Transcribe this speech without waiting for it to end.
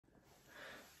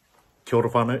Kia ora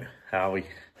whānau, how are we?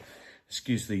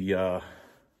 Excuse the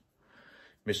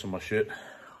mess on my shirt.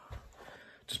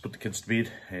 Just put the kids to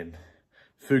bed and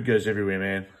food goes everywhere,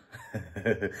 man.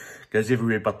 Goes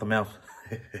everywhere but the mouth.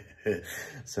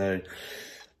 So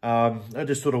I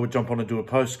just thought I would jump on and do a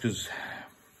post because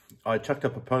I chucked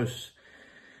up a post.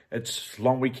 It's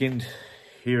long weekend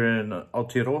here in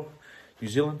Aotearoa, New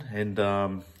Zealand, and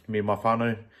me and my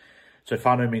whānau. So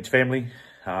whānau means family.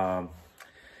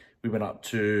 We went up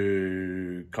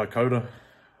to Kaikoura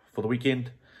for the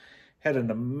weekend. Had an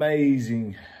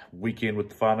amazing weekend with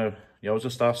the whānau. You know, it was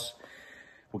just us.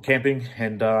 We're camping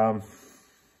and yeah,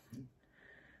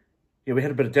 we had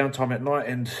a bit of downtime at night,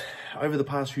 and over the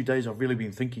past few days I've really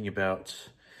been thinking about,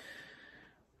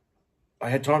 I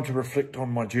had time to reflect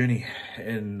on my journey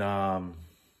in, I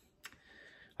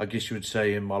guess you would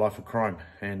say, in my life of crime.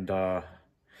 And I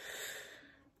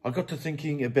got to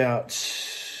thinking about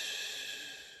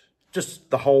just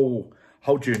the whole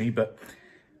journey, but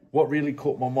what really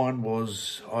caught my mind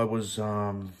was as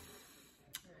I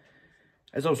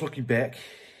was looking back,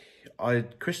 I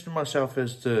questioned myself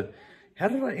as to how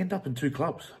did I end up in two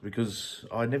clubs? Because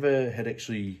I never had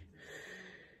actually,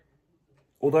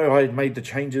 although I had made the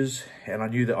changes and I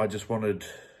knew that I just wanted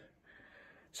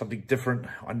something different,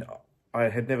 I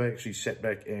had never actually sat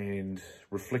back and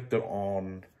reflected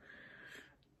on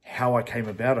how I came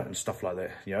about it and stuff like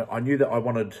that. You know, I knew that I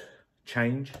wanted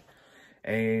change,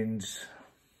 and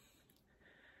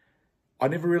I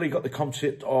never really got the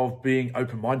concept of being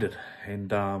open-minded,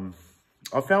 and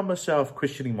I found myself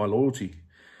questioning my loyalty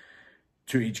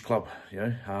to each club, you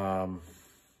know,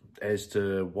 as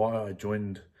to why I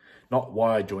joined, not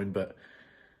why I joined, but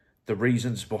the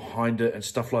reasons behind it and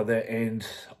stuff like that. And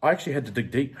I actually had to dig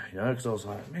deep, you know, because I was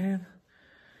like, man,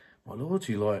 my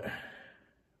loyalty, like,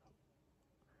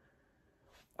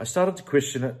 I started to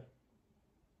question it.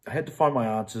 I had to find my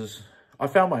answers. I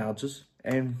found my answers,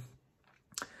 and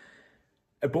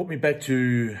it brought me back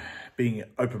to being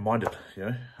open-minded,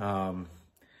 you know,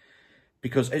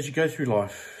 because as you go through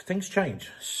life, things change.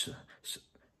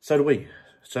 So do we.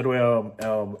 So do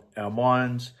our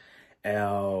minds,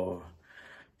 our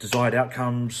desired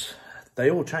outcomes. They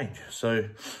all change. So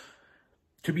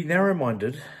to be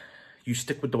narrow-minded, you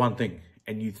stick with the one thing,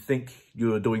 and you think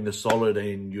you're doing the solid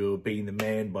and you're being the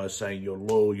man by saying you're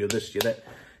loyal, you're this, you're that,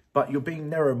 but you're being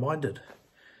narrow-minded.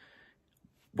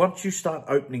 Once you start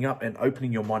opening up and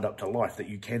opening your mind up to life, that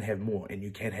you can have more and you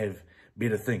can have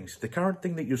better things, the current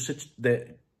thing that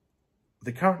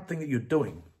you're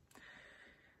doing,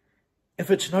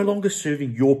 if it's no longer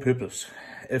serving your purpose,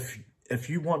 if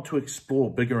you want to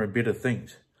explore bigger and better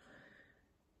things,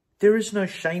 there is no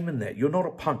shame in that. You're not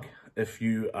a punk if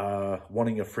you are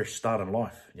wanting a fresh start in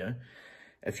life, you know,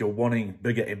 if you're wanting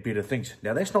bigger and better things.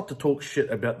 Now, that's not to talk shit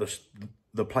about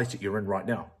the place that you're in right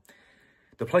now.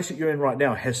 The place that you're in right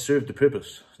now has served the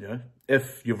purpose, you know,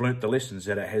 if you've learnt the lessons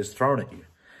that it has thrown at you.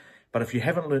 But if you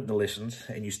haven't learnt the lessons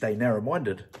and you stay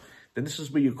narrow-minded, then this is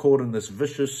where you're caught in this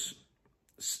vicious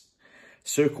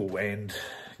circle. And,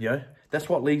 you know, that's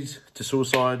what leads to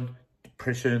suicide,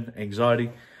 depression, anxiety.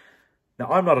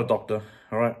 Now, I'm not a doctor,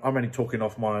 all right? I'm only talking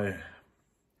off my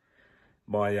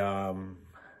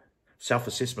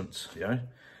self-assessments, you know,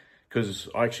 because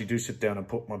I actually do sit down and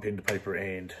put my pen to paper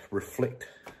and reflect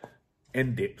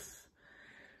in depth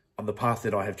on the path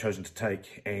that I have chosen to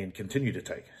take and continue to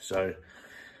take. So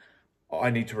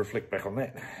I need to reflect back on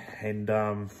that. And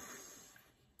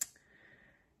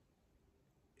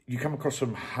you come across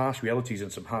some harsh realities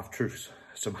and some harsh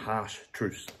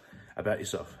truths about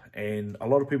yourself. And a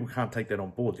lot of people can't take that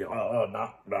on board. They're like, oh, nah,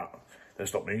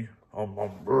 that's not me. I'm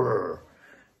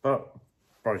But,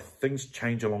 bro, things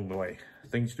change along the way.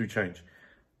 Things do change.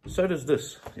 So does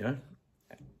this, you know,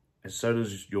 and so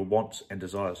does your wants and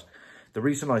desires. The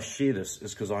reason I share this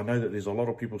is because I know that there's a lot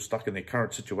of people stuck in their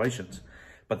current situations,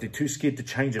 but they're too scared to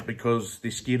change it because they're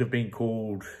scared of being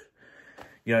called,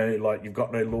 you know, like you've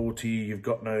got no loyalty, you've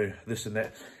got no this and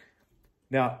that.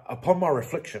 Now, upon my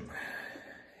reflection,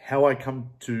 how I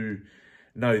come to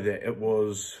know that it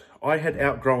was, I had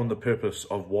outgrown the purpose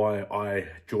of why I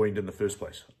joined in the first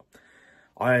place.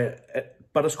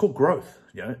 But it's called growth,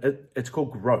 you know, it's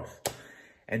called growth.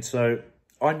 And so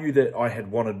I knew that I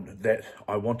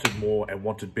wanted more and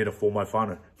wanted better for my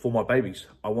whānau, for my babies.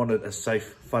 I wanted a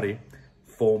safe whare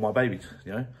for my babies,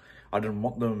 you know. I didn't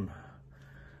want them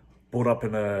brought up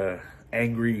in a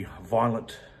angry,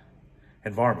 violent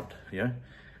environment, you know.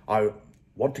 I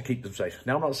want to keep them safe.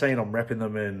 Now, I'm not saying I'm wrapping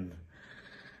them in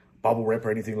bubble wrap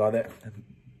or anything like that.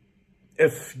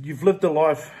 If you've lived a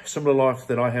life, similar life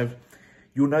that I have,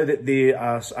 you'll know that there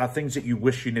are things that you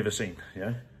wish you never seen, you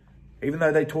know. Even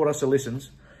though they taught us the lessons,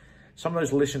 some of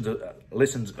those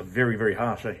lessons are very, very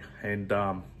harsh, eh? And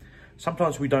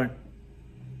sometimes we don't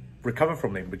recover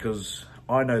from them, because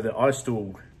I know that I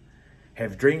still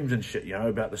have dreams and shit, you know,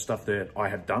 about the stuff that I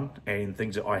have done and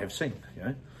things that I have seen, you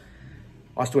know.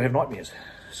 I still have nightmares.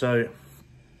 So,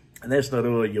 and that's not,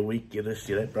 oh, you're weak, you're this,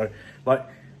 you're that, bro. Like,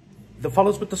 the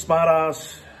fellas with the smart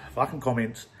ass fucking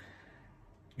comments,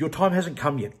 your time hasn't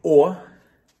come yet, or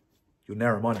you're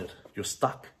narrow-minded, you're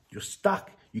stuck,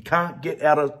 you can't get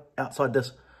outside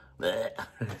this,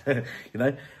 you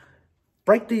know.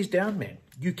 Break these down, man.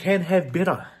 You can have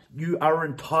better. You are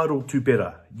entitled to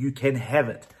better. You can have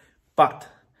it. But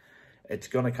it's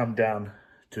going to come down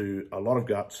to a lot of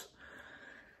guts,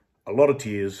 a lot of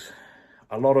tears,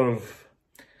 a lot of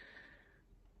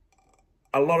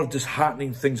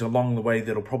disheartening things along the way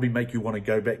that'll probably make you want to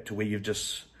go back to where you've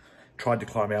just tried to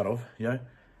climb out of, you know.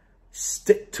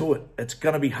 Stick to it. It's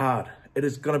going to be hard. It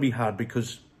is going to be hard,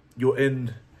 because you're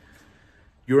in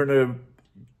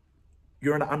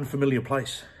an unfamiliar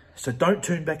place. So don't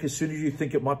turn back as soon as you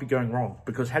think it might be going wrong,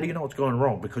 because how do you know it's going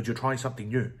wrong? Because you're trying something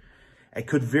new. It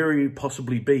could very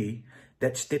possibly be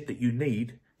that step that you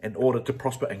need in order to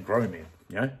prosper and grow, man,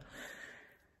 you know.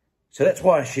 So that's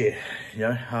why I share, you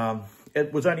know.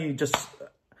 It was only just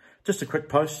a quick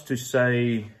post to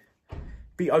say,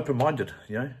 be open-minded,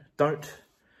 you know.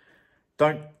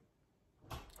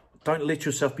 Don't let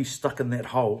yourself be stuck in that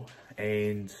hole,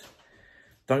 and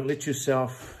don't let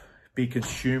yourself be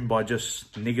consumed by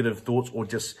just negative thoughts or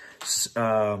just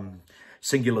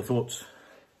singular thoughts.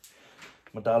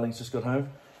 My darling's just got home.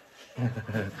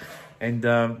 And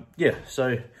yeah,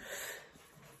 so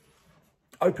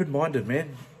open-minded,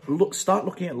 man. Start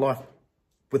looking at life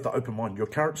with the open mind. Your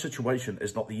current situation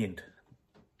is not the end.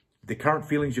 The current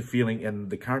feelings you're feeling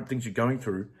and the current things you're going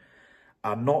through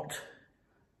are not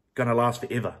going to last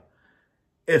forever.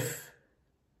 If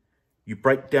you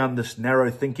break down this narrow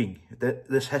thinking, that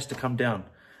this has to come down.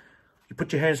 You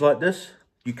put your hands like this,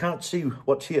 you can't see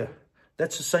what's here.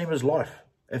 That's the same as life.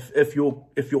 If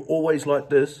you're always like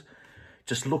this,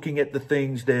 just looking at the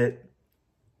things that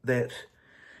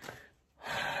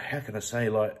how can I say,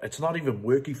 like, it's not even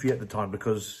working for you at the time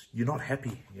because you're not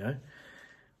happy, you know.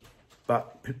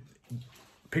 But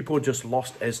people are just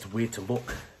lost as to where to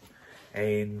look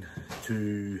and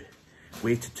to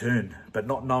where to turn, but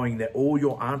not knowing that all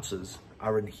your answers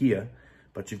are in here,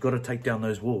 but you've got to take down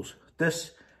those walls.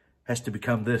 This has to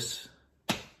become this.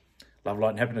 Love,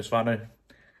 light, and happiness, whānau.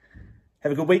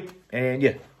 Have a good week, and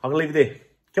yeah, I'm going to leave it there.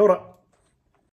 Kia ora.